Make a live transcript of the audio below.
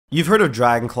You've heard of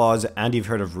Dragon Claws and you've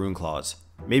heard of Rune Claws.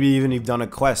 Maybe even you've done a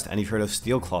quest and you've heard of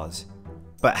Steel Claws.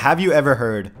 But have you ever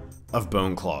heard of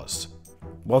Bone Claws?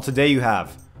 Well, today you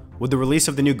have. With the release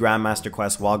of the new Grandmaster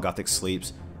quest While Guthix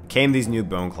Sleeps, came these new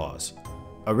Bone Claws.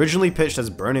 Originally pitched as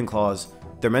Burning Claws,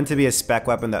 they're meant to be a spec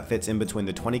weapon that fits in between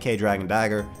the 20k Dragon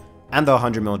Dagger and the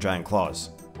 100mm Dragon Claws.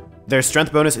 Their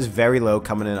strength bonus is very low,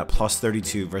 coming in at plus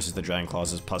 32 versus the Dragon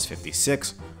Claws' plus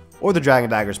 56, or the Dragon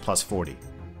Dagger's plus 40.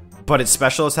 But its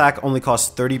special attack only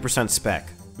costs 30% spec,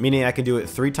 meaning I can do it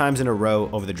 3 times in a row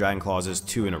over the Dragon Claws'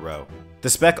 2 in a row. The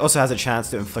spec also has a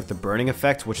chance to inflict the burning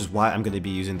effect, which is why I'm going to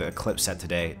be using the Eclipse set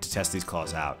today to test these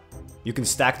claws out. You can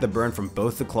stack the burn from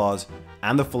both the claws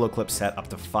and the full Eclipse set up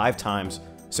to 5 times,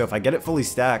 so if I get it fully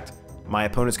stacked, my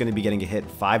opponent's going to be getting hit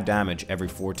 5 damage every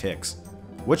 4 ticks,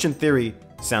 which in theory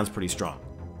sounds pretty strong.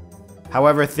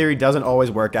 However, theory doesn't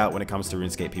always work out when it comes to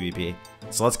RuneScape PvP,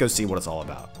 so let's go see what it's all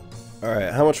about.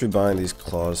 Alright, how much are we buying these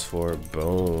claws for?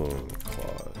 Bone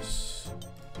claws.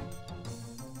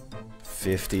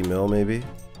 50 mil maybe?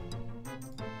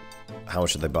 How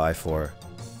much should they buy for?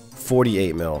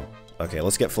 48 mil. Okay,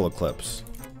 let's get full Eclipse.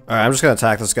 Alright, I'm just gonna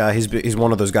attack this guy. He's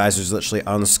one of those guys who's literally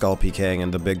unskull PKing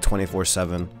and the big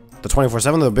 24/7. The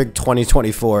 24/7, the big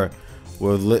 2024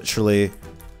 will literally...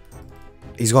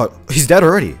 He's dead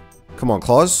already. Come on,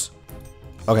 claws.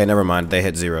 Okay, never mind. They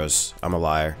hit zeros. I'm a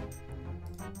liar.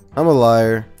 I'm a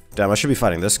liar. Damn, I should be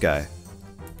fighting this guy.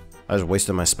 I just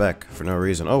wasted my spec for no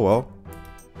reason. Oh well.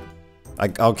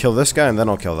 I'll kill this guy and then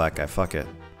I'll kill that guy. Fuck it.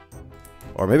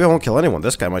 Or maybe I won't kill anyone.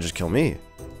 This guy might just kill me.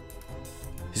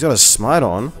 He's got a smite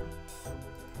on.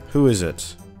 Who is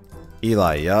it?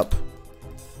 Eli, yup.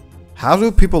 How do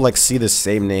people like see the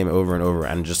same name over and over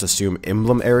and just assume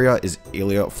emblem area is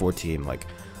Eliot 14? Like,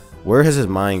 where has his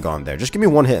mind gone there? Just give me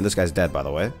one hit and this guy's dead, by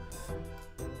the way.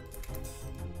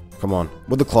 Come on.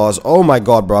 With the claws. Oh my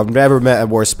god, bro. I've never met a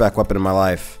worse spec weapon in my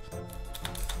life.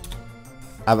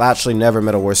 I've actually never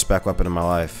met a worse spec weapon in my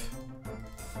life.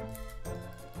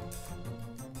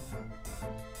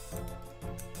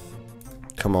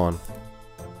 Come on.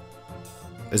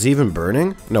 Is he even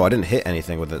burning? No, I didn't hit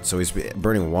anything with it, so he's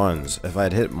burning ones. If I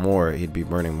had hit more, he'd be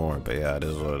burning more. But yeah, it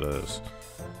is what it is.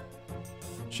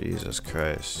 Jesus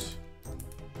Christ.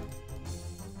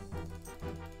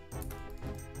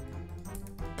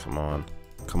 Come on.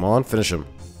 Come on, finish him.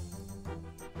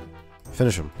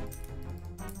 Finish him.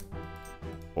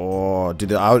 Oh,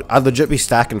 dude, I'd legit be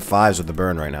stacking 5s with the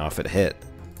burn right now if it hit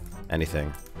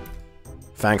anything.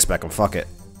 Fang spec him, fuck it.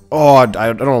 Oh, I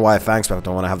don't know why I fang spec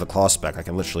don't want to have the claw spec. I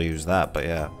can literally use that, but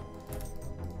yeah.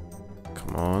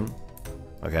 Come on.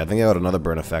 Okay, I think I got another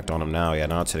burn effect on him now. Yeah,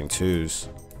 now it's hitting 2s.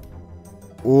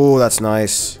 Ooh, that's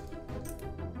nice.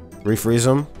 Refreeze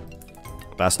him.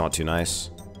 That's not too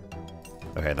nice.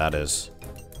 Okay, that is.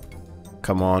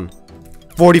 Come on.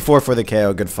 44 for the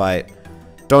KO, good fight.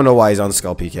 Don't know why he's on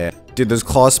Skull PK. Dude, those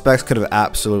claw specs could have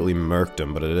absolutely murked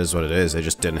him, but it is what it is. It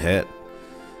just didn't hit.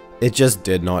 It just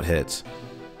did not hit.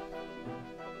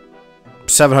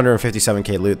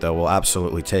 757k loot, though. We'll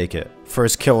absolutely take it.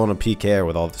 First kill on a PKer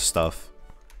with all this stuff.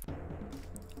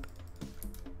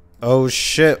 Oh,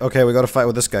 shit. Okay, we gotta fight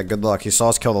with this guy. Good luck. He saw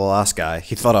us kill the last guy.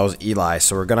 He thought I was Eli,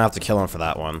 so we're gonna have to kill him for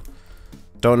that one.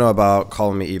 Don't know about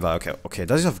calling me Eli. Okay,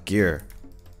 does he have gear?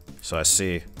 So I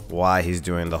see why he's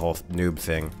doing the whole noob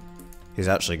thing. He's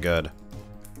actually good.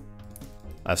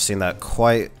 I've seen that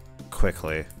quite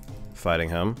quickly. Fighting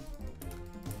him.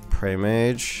 Prey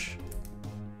Mage.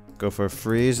 Go for a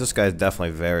freeze. This guy's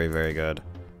definitely very, very good.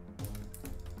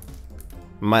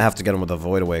 Might have to get him with a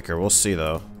Void Awaker. We'll see,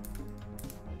 though.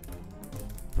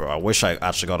 Bro, I wish I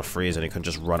actually got a freeze and he couldn't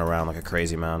just run around like a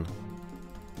crazy man.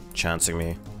 Chancing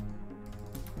me.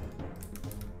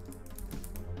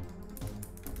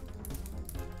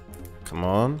 Come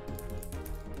on.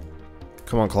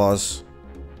 Come on, claws.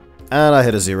 And I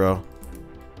hit a 0.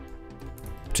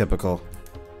 Typical.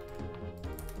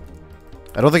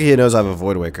 I don't think he knows I have a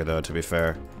Void Waker, though, to be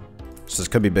fair. So this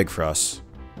could be big for us.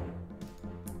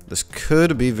 This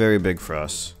could be very big for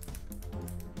us.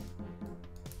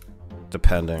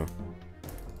 Depending.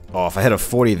 Oh, if I hit a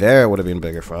 40 there, it would have been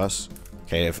bigger for us.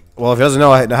 Okay, if he doesn't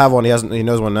know I have one, he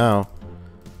knows one now.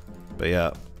 But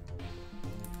yeah.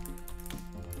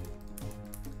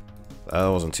 That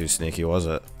wasn't too sneaky, was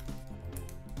it?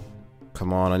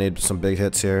 Come on, I need some big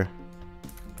hits here.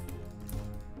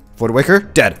 Void Waker,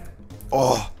 dead.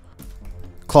 Oh.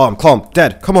 Claw him,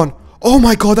 dead. Come on. Oh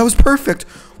my god, that was perfect.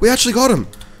 We actually got him.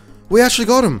 We actually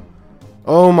got him.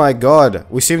 Oh my god.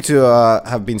 We seem to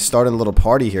have been starting a little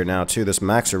party here now, too. This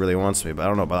Maxer really wants me, but I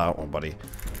don't know about that one, buddy.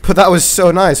 But that was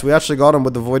so nice. We actually got him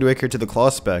with the Void Waker to the Claw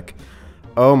spec.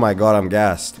 Oh my god, I'm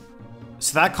gassed.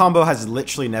 So that combo has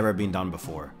literally never been done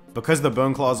before. Because the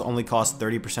Bone Claws only cost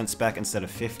 30% spec instead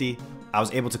of 50, I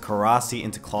was able to Karasi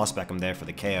into Claw spec him there for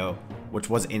the KO,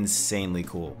 which was insanely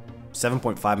cool.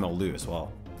 7.5 mil loot as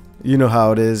well. You know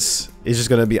how it is. He's just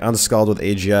gonna be unscalded with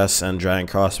AGS and Giant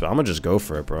Crossbow. I'm gonna just go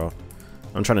for it, bro.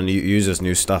 I'm trying to use this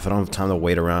new stuff. I don't have time to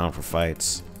wait around for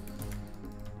fights.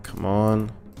 Come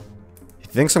on. He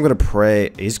thinks I'm gonna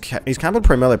pray. He's camping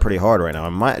pray melee pretty hard right now. I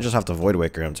might just have to Void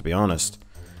Waker him, to be honest.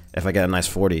 If I get a nice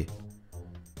 40.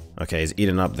 Okay, he's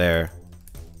eating up there.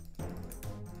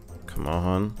 Come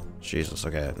on. Jesus,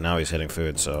 okay. Now he's hitting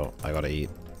food, so I gotta eat.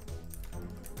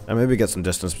 And maybe get some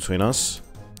distance between us.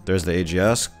 There's the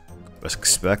AGS. As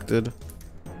expected.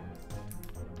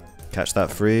 Catch that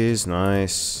freeze.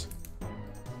 Nice.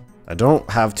 I don't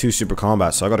have 2 super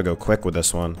combats, so I gotta go quick with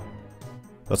this one.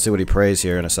 Let's see what he prays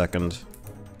here in a second.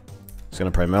 He's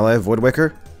gonna pray melee. Void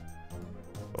Waker.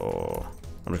 Oh.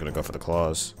 I'm just gonna go for the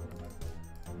claws.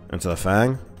 Into the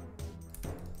Fang.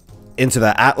 Into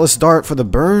the Atlas Dart for the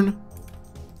burn.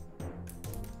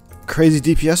 Crazy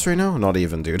DPS right now? Not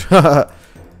even, dude. Not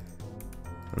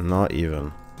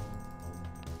even.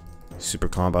 Super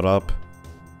combat up.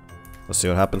 Let's see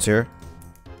what happens here.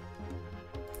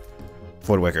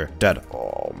 Void Waker. Dead.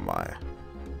 Oh my.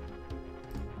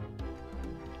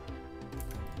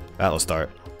 Atlas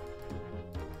Dart.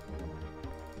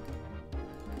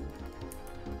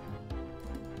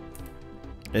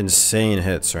 Insane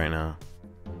hits right now.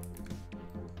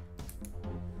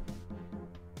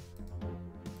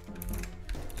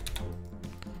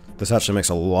 This actually makes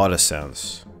a lot of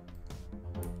sense.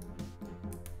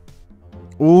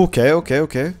 Okay, okay,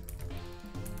 okay.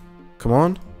 Come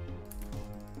on.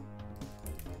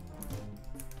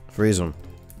 Freeze him.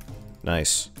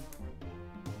 Nice.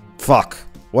 Fuck.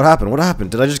 What happened? What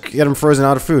happened? Did I just get him frozen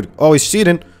out of food? Oh, he's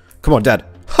cheating. Come on, dead.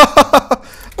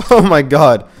 Oh my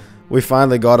god. We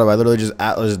finally got him. I literally just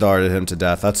Atlas darted him to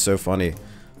death. That's so funny.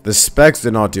 The specs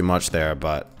did not do much there,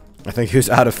 but I think he was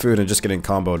out of food and just getting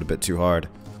comboed a bit too hard.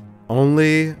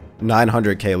 Only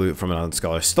 900k loot from an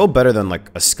Unskull. Still better than like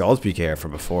a Skull's PKer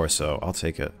from before, so I'll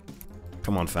take it.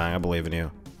 Come on, Fang. I believe in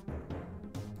you.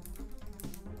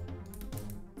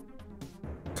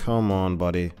 Come on,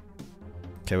 buddy.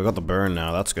 Okay, we got the burn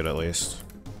now. That's good at least.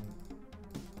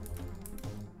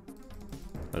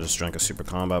 I just drank a super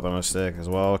combat by mistake as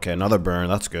well. Okay, another burn.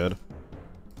 That's good.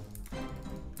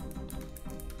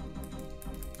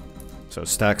 So it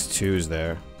stacks 2s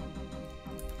there.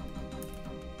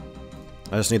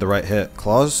 I just need the right hit.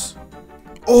 Claws?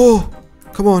 Oh!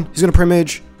 Come on. He's gonna pray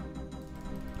mage.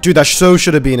 Dude, that so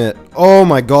should have been it. Oh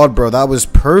my god, bro. That was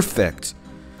perfect.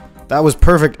 That was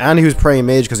perfect. And he was praying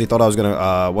mage because he thought I was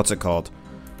gonna, what's it called?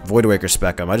 Void Waker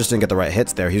spec him. I just didn't get the right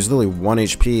hits there. He was literally 1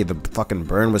 HP. The fucking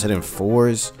burn was hitting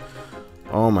 4s.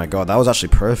 Oh my god, that was actually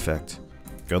perfect.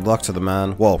 Good luck to the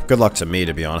man. Well, good luck to me,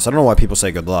 to be honest. I don't know why people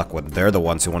say good luck when they're the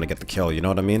ones who want to get the kill, you know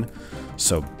what I mean?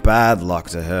 So, bad luck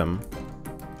to him.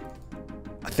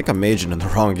 I think I'm maging in the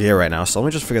wrong gear right now, so let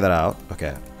me just figure that out.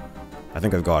 Okay. I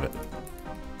think I've got it.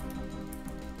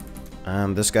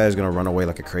 And this guy is going to run away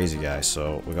like a crazy guy,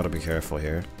 so we got to be careful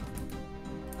here.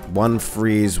 1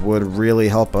 freeze would really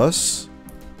help us.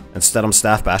 Instead, I'm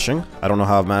staff bashing. I don't know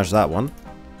how I've managed that one.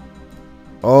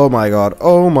 Oh my god.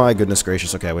 Oh my goodness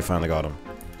gracious. Okay, we finally got him.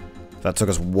 That took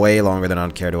us way longer than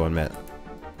I'd care to admit.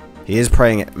 He is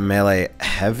praying melee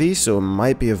heavy, so it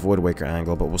might be a Void Waker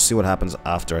angle, but we'll see what happens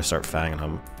after I start fanging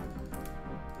him.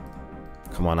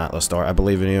 Come on, Atlas Dart. I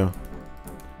believe in you.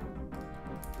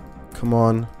 Come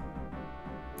on.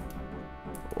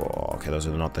 Oh, okay, those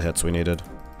are not the hits we needed.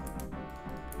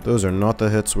 Those are not the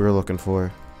hits we were looking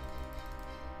for.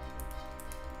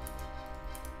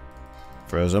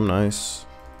 Froze him, nice.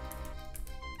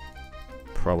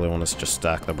 Probably want to just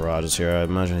stack the barrages here. I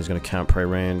imagine he's going to camp prey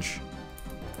range.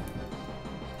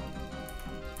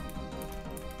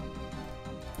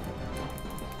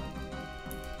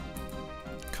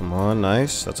 Come on,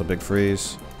 nice. That's a big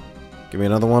freeze. Give me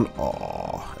another one.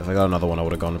 Oh, if I got another one, I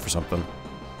would have gone for something.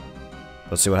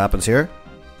 Let's see what happens here.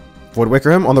 Void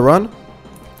Waker him on the run.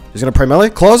 He's going to prey melee.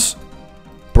 Claws.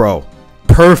 Bro.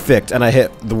 Perfect. And I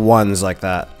hit the 1s like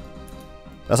that.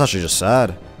 That's actually just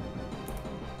sad.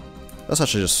 That's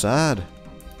actually just sad.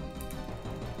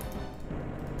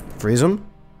 Freeze him.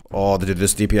 Oh, dude,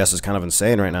 this DPS is kind of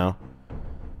insane right now.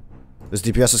 This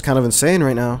DPS is kind of insane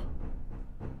right now.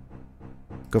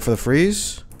 Go for the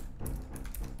freeze.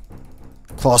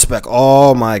 Claw spec.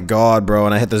 Oh my god, bro.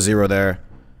 And I hit the 0 there.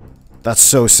 That's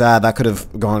so sad. That could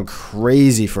have gone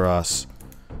crazy for us.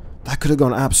 That could have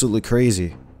gone absolutely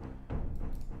crazy.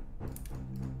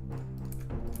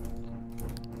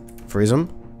 Freeze him.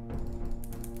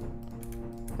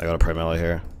 I got a Prey Melee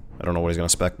here. I don't know what he's gonna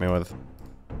spec me with.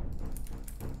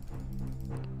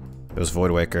 It was Void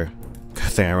Waker. Good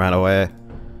thing I ran away.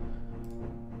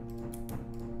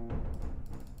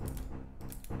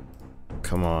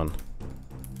 Come on.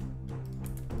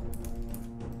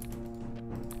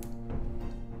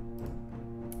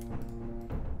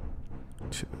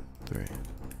 Two, three.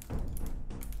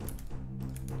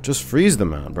 Just freeze the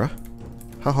man, bruh.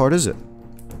 How hard is it?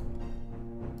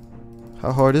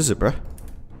 How hard is it, bruh?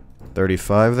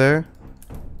 35 there.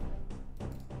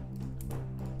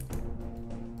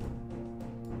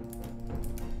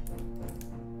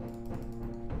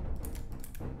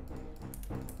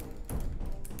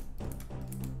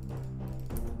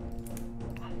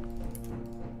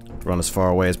 Run as far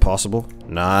away as possible.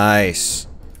 Nice.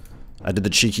 I did the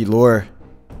cheeky lure.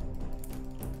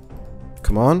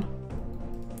 Come on.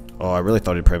 Oh, I really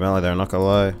thought he'd Prey Melee there, not gonna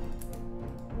lie.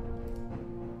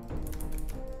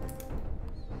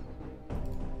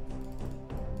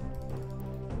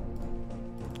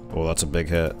 Oh, that's a big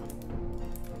hit.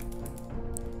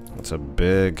 That's a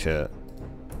big hit.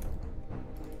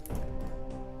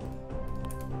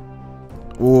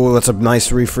 Ooh, that's a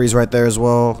nice refreeze right there as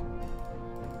well.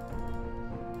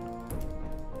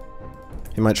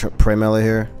 He might Prey Melee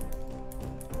here.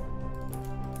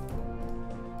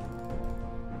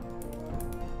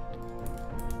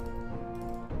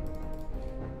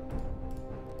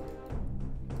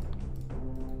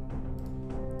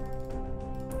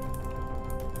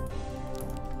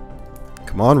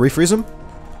 Come on, refreeze him.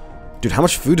 Dude, how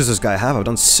much food does this guy have? I've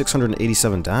done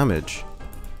 687 damage.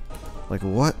 Like,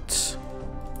 what?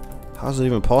 How is it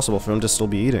even possible for him to still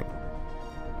be eating?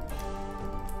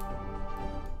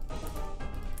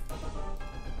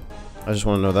 I just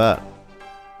want to know that.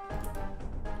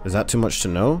 Is that too much to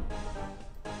know?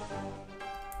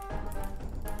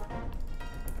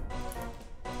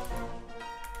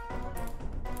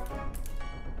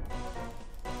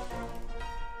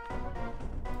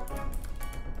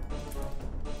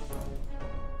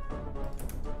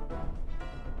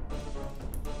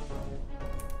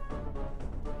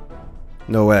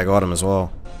 No way, I got him as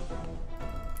well.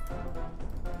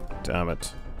 Damn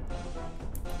it.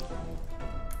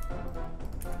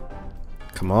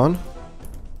 Come on.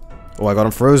 Oh, I got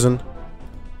him frozen.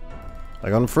 I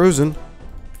got him frozen.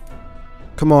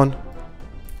 Come on.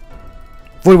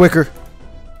 Void Waker.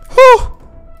 Oh!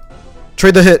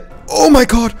 Trade the hit. Oh my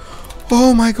god.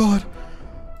 Oh my god.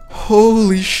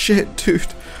 Holy shit, dude.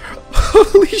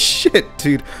 Holy shit,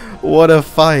 dude. What a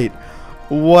fight.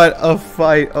 What a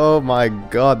fight. Oh my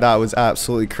god, that was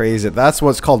absolutely crazy. That's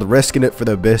what's called risking it for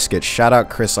the biscuit. Shout out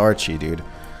Chris Archie, dude.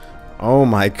 Oh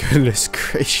my goodness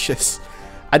gracious.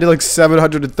 I did like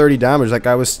 730 damage. That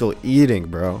guy was still eating,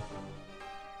 bro.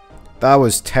 That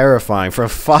was terrifying. For a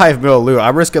 5 mil loot,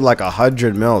 I'm risking like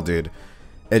 100 mil, dude.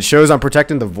 It shows I'm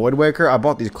protecting the Void Waker. I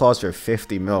bought these claws for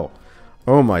 50 mil.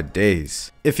 Oh my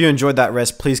days. If you enjoyed that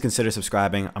risk, please consider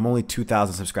subscribing. I'm only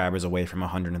 2,000 subscribers away from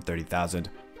 130,000,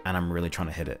 and I'm really trying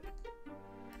to hit it.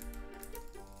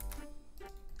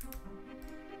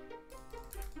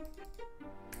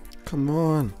 Come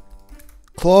on.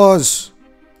 Claws.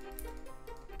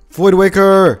 Void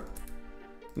Waker.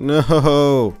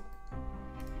 No.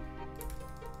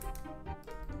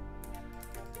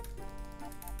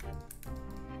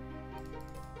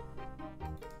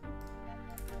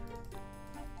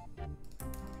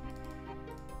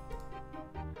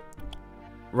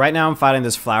 Right now I'm fighting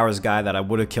this Flowers guy that I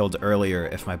would have killed earlier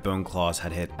if my Bone Claws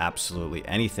had hit absolutely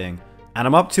anything. And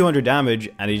I'm up 200 damage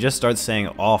and he just starts saying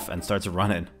off and starts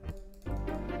running.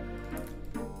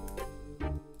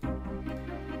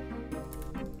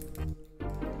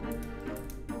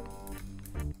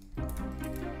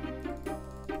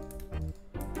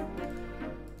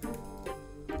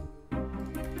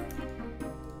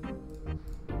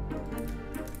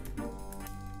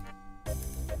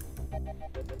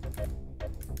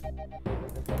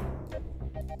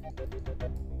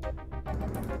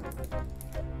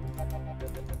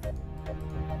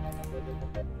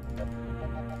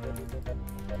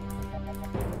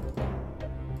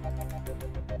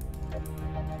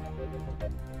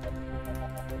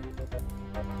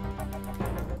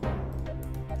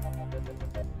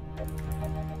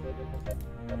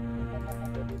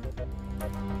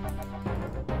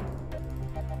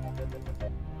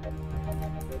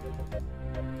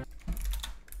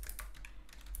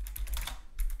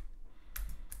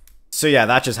 So yeah,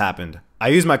 that just happened. I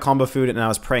used my combo food and I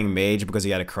was praying Mage because he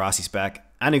had a Crossy spec,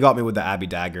 and he got me with the Abbey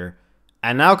Dagger.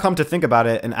 And now come to think about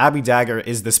it, an Abbey Dagger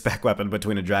is the spec weapon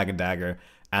between a Dragon Dagger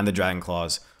and the Dragon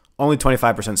Claws. Only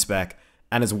 25% spec,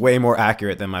 and it's way more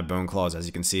accurate than my Bone Claws, as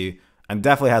you can see. and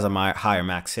definitely has a higher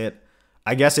max hit.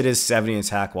 I guess it is 70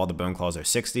 attack while the bone claws are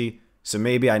 60, so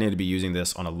maybe I need to be using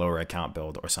this on a lower account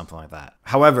build or something like that.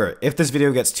 However, if this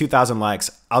video gets 2,000 likes,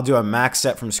 I'll do a max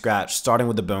set from scratch starting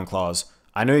with the bone claws.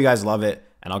 I know you guys love it,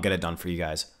 and I'll get it done for you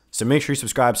guys. So make sure you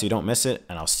subscribe so you don't miss it,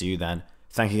 and I'll see you then.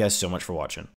 Thank you guys so much for watching.